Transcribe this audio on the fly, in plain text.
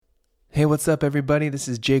Hey, what's up, everybody? This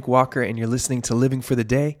is Jake Walker, and you're listening to Living for the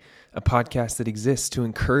Day, a podcast that exists to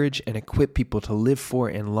encourage and equip people to live for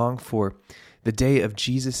and long for the day of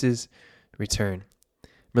Jesus' return. I'm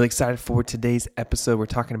really excited for today's episode. We're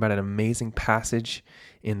talking about an amazing passage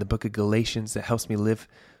in the book of Galatians that helps me live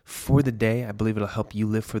for the day. I believe it'll help you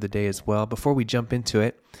live for the day as well. Before we jump into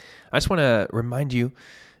it, I just want to remind you,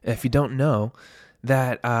 if you don't know,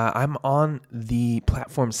 that I'm on the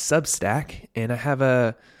platform Substack, and I have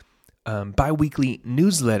a bi-weekly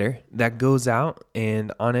newsletter that goes out,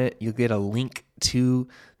 and on it you'll get a link to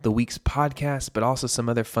the week's podcast, but also some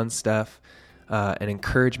other fun stuff, an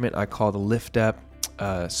encouragement I call the lift up,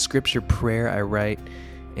 scripture prayer I write,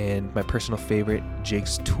 and my personal favorite,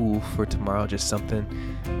 Jake's tool for tomorrow, just something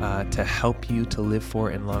to help you to live for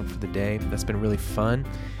and long for the day. That's been really fun,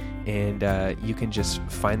 and you can just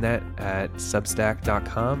find that at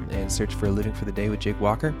substack.com and search for Living for the Day with Jake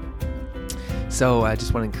Walker. So I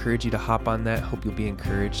just want to encourage you to hop on that. Hope you'll be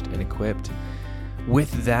encouraged and equipped. With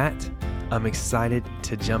that, I'm excited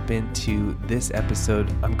to jump into this episode.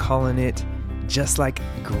 I'm calling it Just Like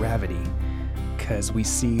Gravity, because we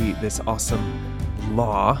see this awesome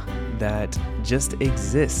law that just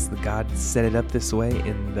exists. God set it up this way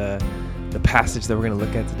in the passage that we're going to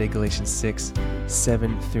look at today, Galatians 6,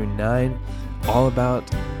 7 through 9, all about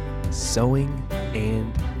sowing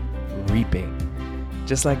and reaping.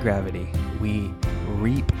 Just like gravity, we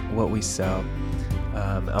reap what we sow.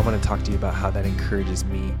 I want to talk to you about how that encourages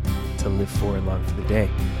me to live for and long for the day.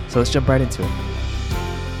 So let's jump right into it.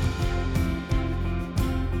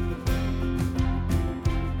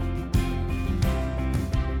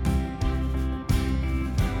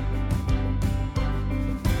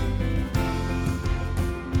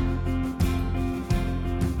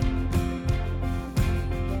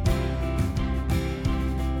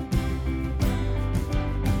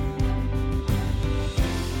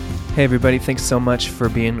 Hey everybody, thanks so much for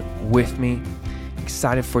being with me.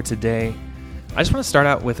 Excited for today. I just want to start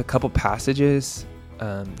out with a couple passages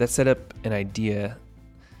that set up an idea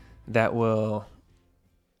that will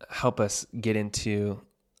help us get into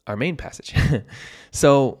our main passage.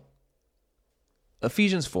 So,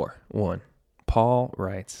 Ephesians 4:1, Paul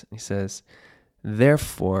writes, he says,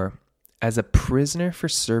 "Therefore, as a prisoner for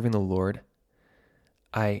serving the Lord,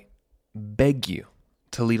 I beg you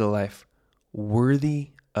to lead a life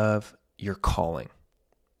worthy of your calling,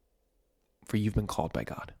 for you've been called by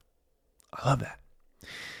God." I love that.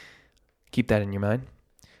 Keep that in your mind.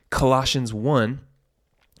 Colossians 1,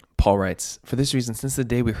 Paul writes, "For this reason, since the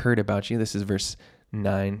day we heard about you," this is verse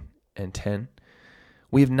 9 and 10,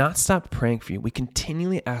 "we have not stopped praying for you. We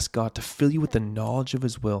continually ask God to fill you with the knowledge of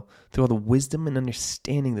his will through all the wisdom and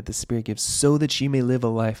understanding that the Spirit gives, so that you may live a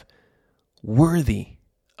life worthy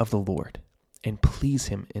of the Lord and please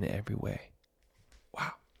him in every way."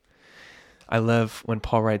 Wow. I love when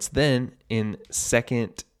Paul writes then in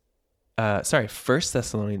 1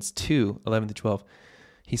 Thessalonians 2, 11 to 12,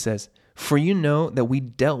 he says, "For you know that we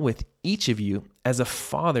dealt with each of you as a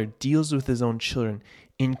father deals with his own children,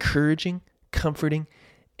 encouraging, comforting,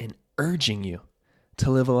 and urging you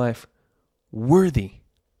to live a life worthy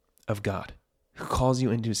of God, who calls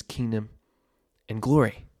you into his kingdom and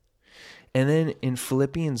glory." And then in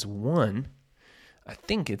Philippians 1, I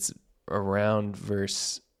think it's around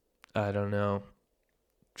verse,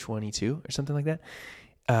 22 or something like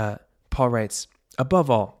that. Paul writes, "Above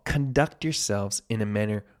all, conduct yourselves in a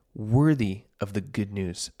manner worthy of the good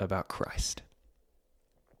news about Christ."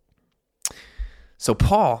 So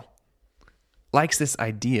Paul likes this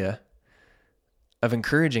idea of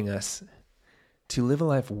encouraging us to live a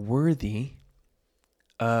life worthy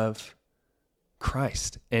of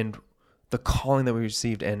Christ and the calling that we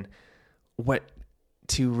received, and what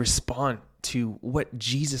to respond to what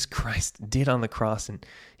Jesus Christ did on the cross, and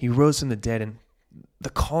he rose from the dead, and the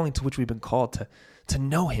calling to which we've been called to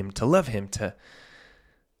know him, to love him, to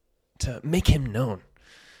make him known.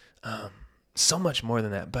 So much more than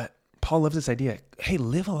that. But Paul loves this idea. Hey,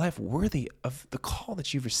 live a life worthy of the call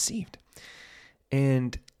that you've received.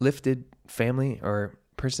 And lifted family or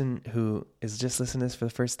person who is just listening to this for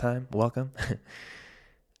the first time, welcome.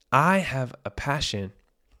 I have a passion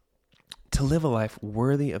to live a life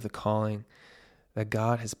worthy of the calling that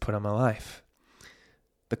God has put on my life.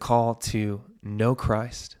 The call to know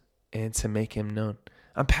Christ and to make him known.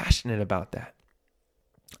 I'm passionate about that.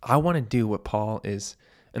 I want to do what Paul is,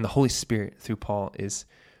 and the Holy Spirit through Paul is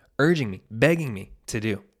urging me, begging me to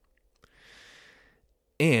do.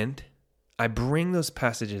 And I bring those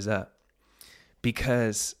passages up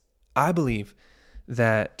because I believe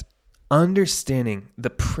that understanding the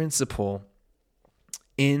principle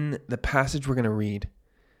in the passage we're going to read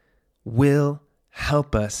will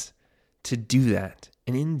help us to do that.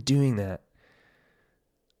 And in doing that,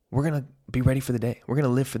 we're going to be ready for the day. We're going to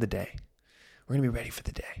live for the day. We're going to be ready for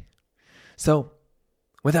the day. So,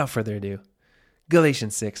 without further ado,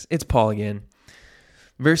 Galatians 6, it's Paul again,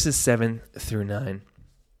 verses 7 through 9.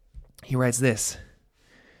 He writes this: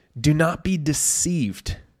 "Do not be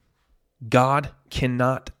deceived. God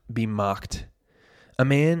cannot be mocked. A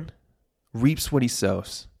man reaps what he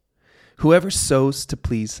sows. Whoever sows to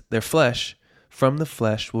please their flesh, from the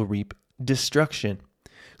flesh will reap destruction.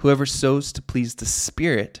 Whoever sows to please the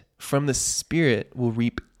Spirit, from the Spirit will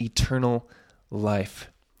reap eternal life.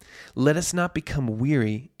 Let us not become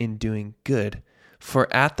weary in doing good,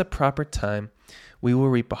 for at the proper time we will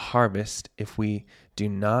reap a harvest if we do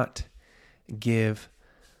not give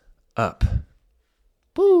up."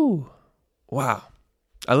 Woo! Wow.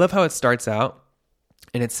 I love how it starts out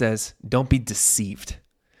and it says, don't be deceived.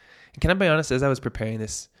 And can I be honest, as I was preparing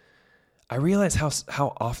this, I realized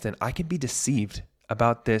how often I can be deceived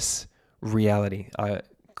about this reality. I'm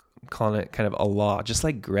calling it kind of a law, just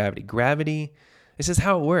like gravity. Gravity, this is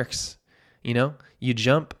how it works. You know, you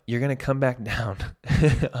jump, you're going to come back down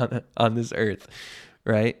on this earth,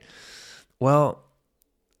 right? Well,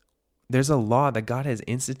 there's a law that God has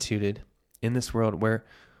instituted in this world where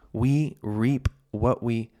we reap what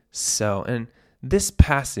we sow. And this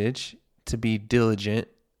passage, to be diligent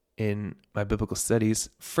in my biblical studies,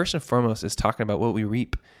 first and foremost is talking about what we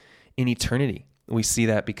reap in eternity. We see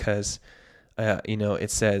that because,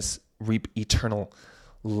 it says reap eternal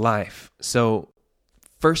life. So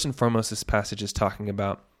first and foremost, this passage is talking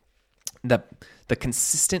about the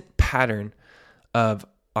consistent pattern of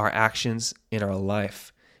our actions in our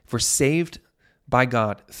life. If we're saved by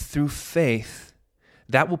God through faith,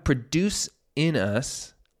 that will produce in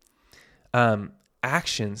us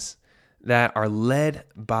actions that are led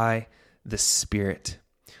by the Spirit.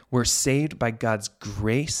 We're saved by God's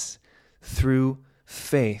grace through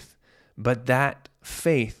faith, but that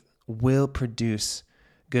faith will produce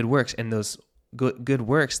good works, and those good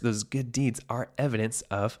works, those good deeds, are evidence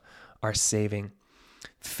of our saving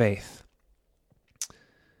faith.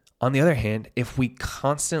 On the other hand, if we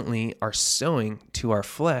constantly are sowing to our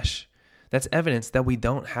flesh, that's evidence that we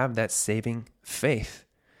don't have that saving faith.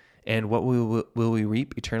 And what will we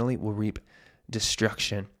reap eternally? We'll reap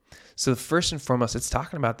destruction. So first and foremost, it's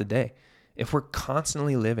talking about the day. If we're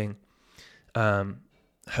constantly living,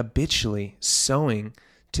 habitually sowing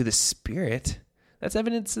to the Spirit, that's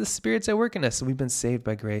evidence the Spirit's at work in us. So we've been saved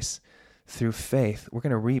by grace through faith. We're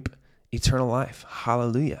going to reap eternal life.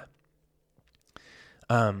 Hallelujah.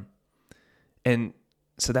 And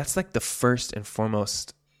so that's like the first and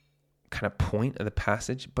foremost kind of point of the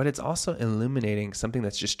passage, but it's also illuminating something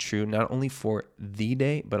that's just true, not only for the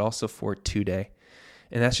day, but also for today.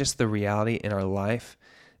 And that's just the reality in our life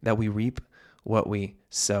that we reap what we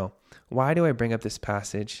sow. Why do I bring up this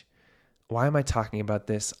passage? Why am I talking about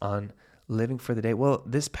this on living for the day? Well,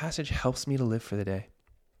 this passage helps me to live for the day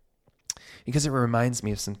because it reminds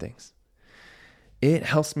me of some things. It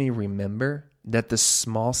helps me remember that the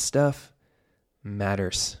small stuff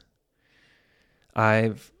matters.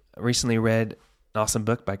 I've recently read an awesome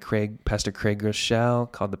book by Pastor Craig Rochelle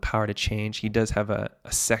called The Power to Change. He does have a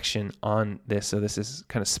section on this, so this is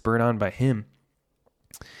kind of spurred on by him.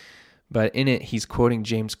 But in it, he's quoting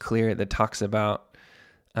James Clear that talks about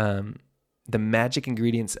the magic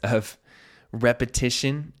ingredients of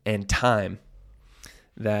repetition and time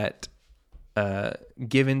that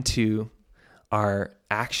given to our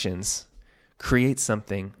actions create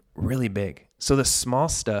something really big. So the small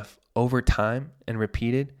stuff over time and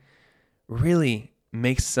repeated really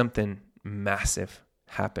makes something massive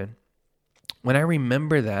happen. When I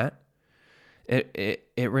remember that,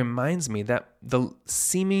 it reminds me that the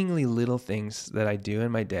seemingly little things that I do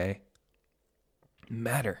in my day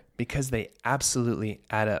matter because they absolutely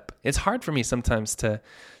add up. It's hard for me sometimes to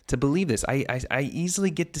believe this. I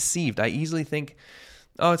easily get deceived. I easily think,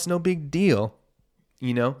 oh, it's no big deal,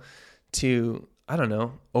 to, I don't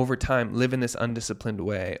know, over time live in this undisciplined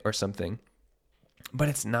way or something. But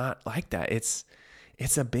it's not like that. It's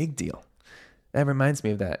a big deal. That reminds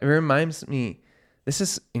me of that. It reminds me, this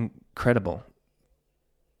is incredible,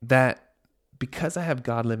 that because I have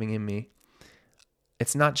God living in me,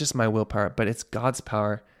 it's not just my willpower, but it's God's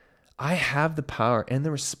power. I have the power and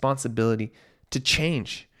the responsibility to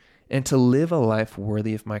change and to live a life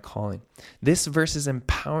worthy of my calling. This verse is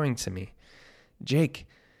empowering to me. Jake,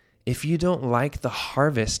 if you don't like the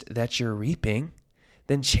harvest that you're reaping,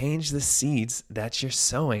 then change the seeds that you're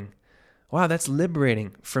sowing. Wow, that's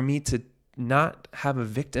liberating for me to not have a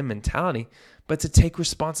victim mentality, but to take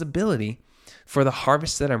responsibility for the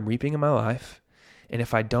harvest that I'm reaping in my life. And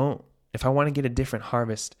if I want to get a different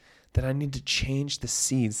harvest, then I need to change the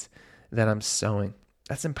seeds that I'm sowing.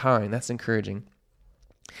 That's empowering. That's encouraging.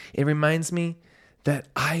 It reminds me that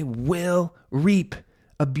I will reap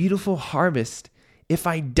a beautiful harvest if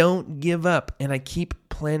I don't give up and I keep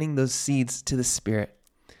planting those seeds to the Spirit.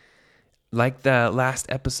 Like the last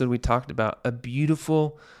episode we talked about, a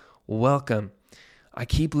beautiful welcome. I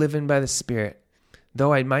keep living by the Spirit,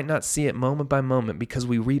 though I might not see it moment by moment because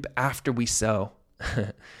we reap after we sow.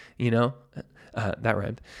 That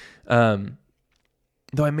rhymed.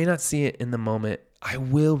 Though I may not see it in the moment, I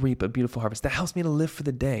will reap a beautiful harvest. That helps me to live for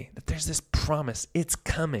the day, that there's this promise. It's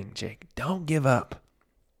coming, Jake. Don't give up.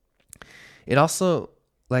 It also,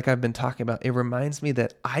 like I've been talking about, it reminds me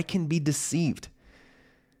that I can be deceived.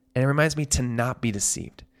 And it reminds me to not be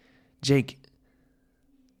deceived. Jake,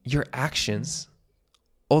 your actions,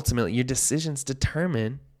 ultimately, your decisions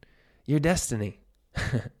determine your destiny.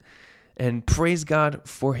 And praise God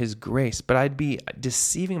for his grace. But I'd be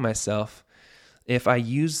deceiving myself if I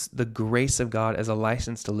use the grace of God as a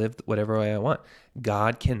license to live whatever way I want.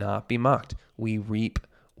 God cannot be mocked. We reap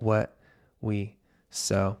what we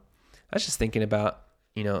sow. I was just thinking about,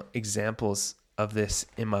 examples of this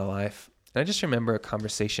in my life. And I just remember a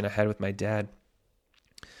conversation I had with my dad.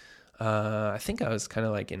 I think I was kind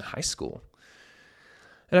of like in high school.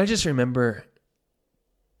 And I just remember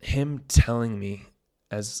him telling me,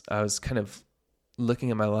 as I was kind of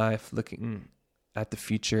looking at my life, looking at the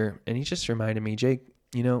future, and he just reminded me, Jake,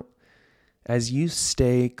 as you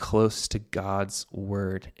stay close to God's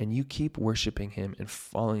word and you keep worshiping him and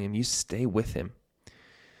following him, you stay with him,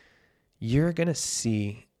 you're going to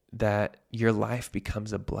see that your life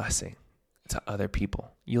becomes a blessing to other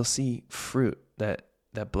people. You'll see fruit that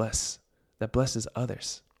blesses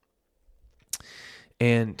others.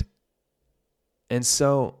 And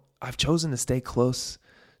so I've chosen to stay close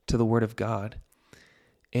to the word of God.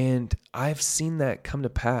 And I've seen that come to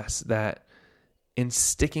pass, that in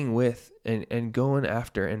sticking with and going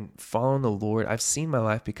after and following the Lord, I've seen my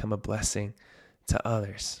life become a blessing to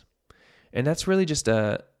others. And that's really just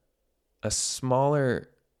a smaller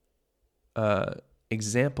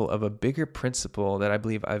example of a bigger principle that I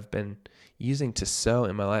believe I've been using to sow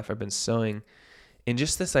in my life. I've been sowing in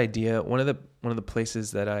just this idea. One of the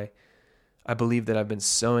places that I believe that I've been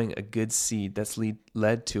sowing a good seed that's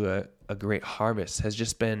led to a great harvest has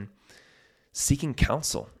just been seeking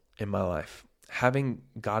counsel in my life, having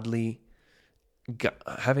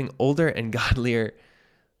older and godlier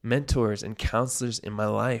mentors and counselors in my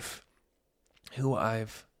life who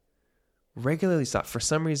I've regularly sought. For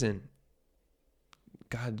some reason,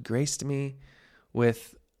 God graced me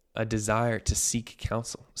with a desire to seek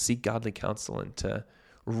counsel, seek godly counsel, and to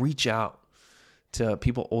reach out to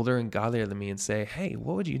people older and godlier than me and say, hey,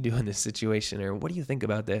 what would you do in this situation? Or what do you think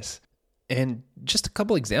about this? And just a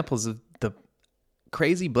couple examples of the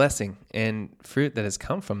crazy blessing and fruit that has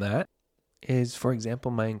come from that is, for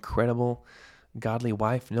example, my incredible godly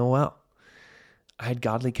wife, Noelle. I had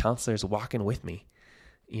godly counselors walking with me,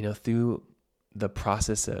 through the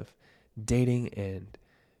process of dating and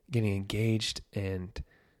getting engaged and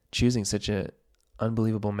choosing such an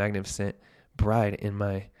unbelievable, magnificent bride in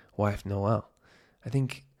my wife, Noelle. I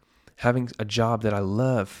think having a job that I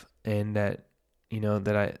love and that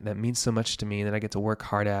means so much to me and that I get to work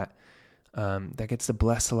hard at, that gets to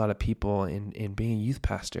bless a lot of people in being a youth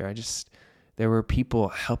pastor. There were people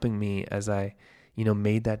helping me as I,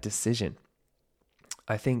 made that decision.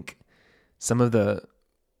 I think some of the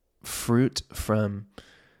fruit from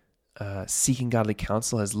seeking godly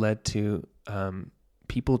counsel has led to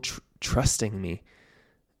people trusting me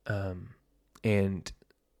and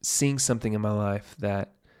seeing something in my life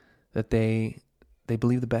that they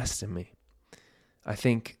believe the best in me. I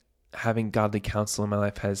think having godly counsel in my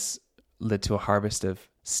life has led to a harvest of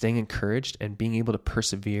staying encouraged and being able to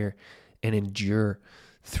persevere and endure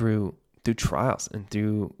through trials and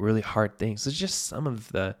through really hard things. It's just some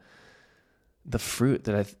of the fruit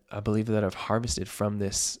that I believe that I've harvested from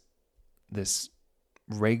this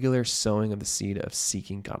regular sowing of the seed of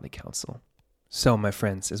seeking godly counsel. So, my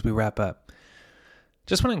friends, as we wrap up,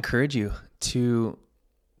 just want to encourage you to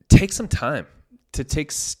take some time to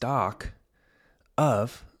take stock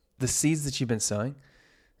of the seeds that you've been sowing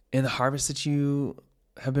and the harvest that you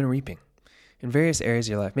have been reaping in various areas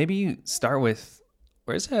of your life. Maybe you start with,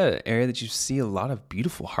 where's an area that you see a lot of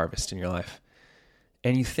beautiful harvest in your life?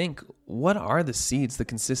 And you think, what are the seeds, the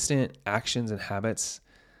consistent actions and habits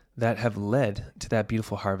that have led to that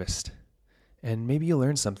beautiful harvest? And maybe you'll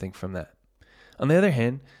learn something from that. On the other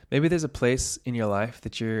hand, maybe there's a place in your life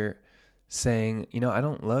that you're saying, I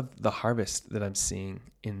don't love the harvest that I'm seeing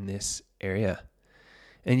in this area.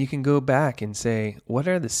 And you can go back and say, what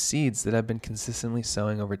are the seeds that I've been consistently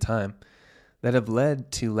sowing over time that have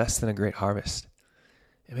led to less than a great harvest?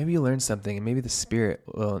 And maybe you learn something, and maybe the Spirit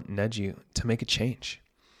will nudge you to make a change.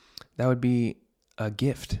 That would be a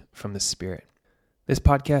gift from the Spirit. This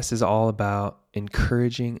podcast is all about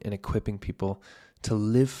encouraging and equipping people to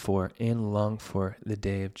live for and long for the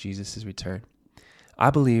day of Jesus' return.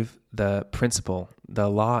 I believe the principle, the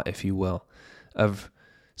law, if you will, of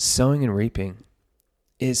sowing and reaping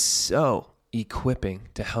is so equipping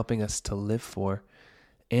to helping us to live for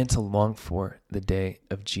and to long for the day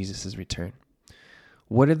of Jesus' return.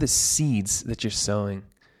 What are the seeds that you're sowing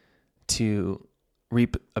to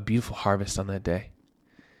reap a beautiful harvest on that day?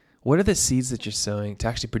 What are the seeds that you're sowing to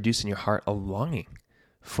actually produce in your heart a longing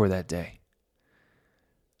for that day?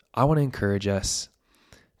 I want to encourage us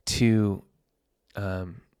to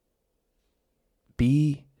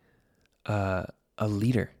be a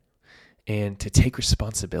leader and to take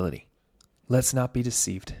responsibility. Let's not be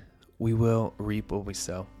deceived. We will reap what we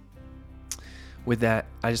sow. With that,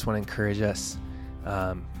 I just want to encourage us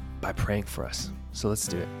by praying for us. So let's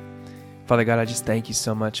do it. Father God, I just thank you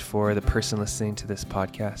so much for the person listening to this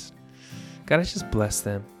podcast. God, I just bless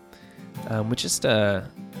them with just a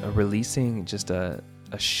releasing, just a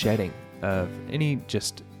shedding of any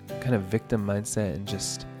just kind of victim mindset, and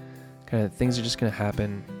just kind of things are just going to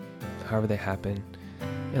happen however they happen.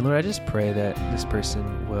 And Lord, I just pray that this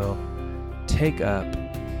person will take up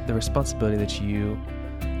the responsibility that you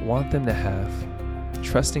want them to have,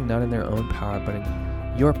 trusting not in their own power, but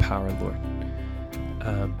in your power, Lord,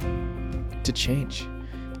 to change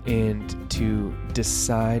and to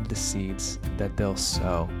decide the seeds that they'll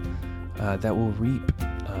sow that will reap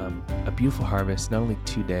a beautiful harvest, not only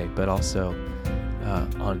today, but also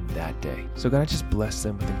on that day. So God, I just bless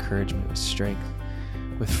them with encouragement, with strength,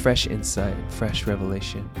 with fresh insight and fresh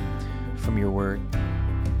revelation from your word.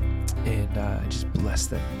 And I just bless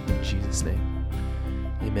them in Jesus' name.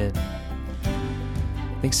 Amen.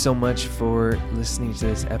 Thanks so much for listening to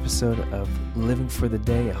this episode of Living for the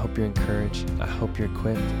Day. I hope you're encouraged. I hope you're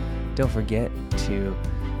equipped. Don't forget to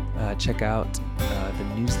check out the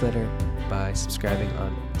newsletter by subscribing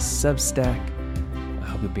on Substack. I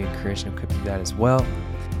hope you'll be encouraged and equipped with that as well.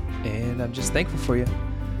 And I'm just thankful for you.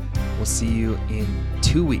 We'll see you in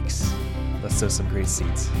 2 weeks. Let's sow some great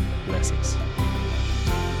seeds. Blessings.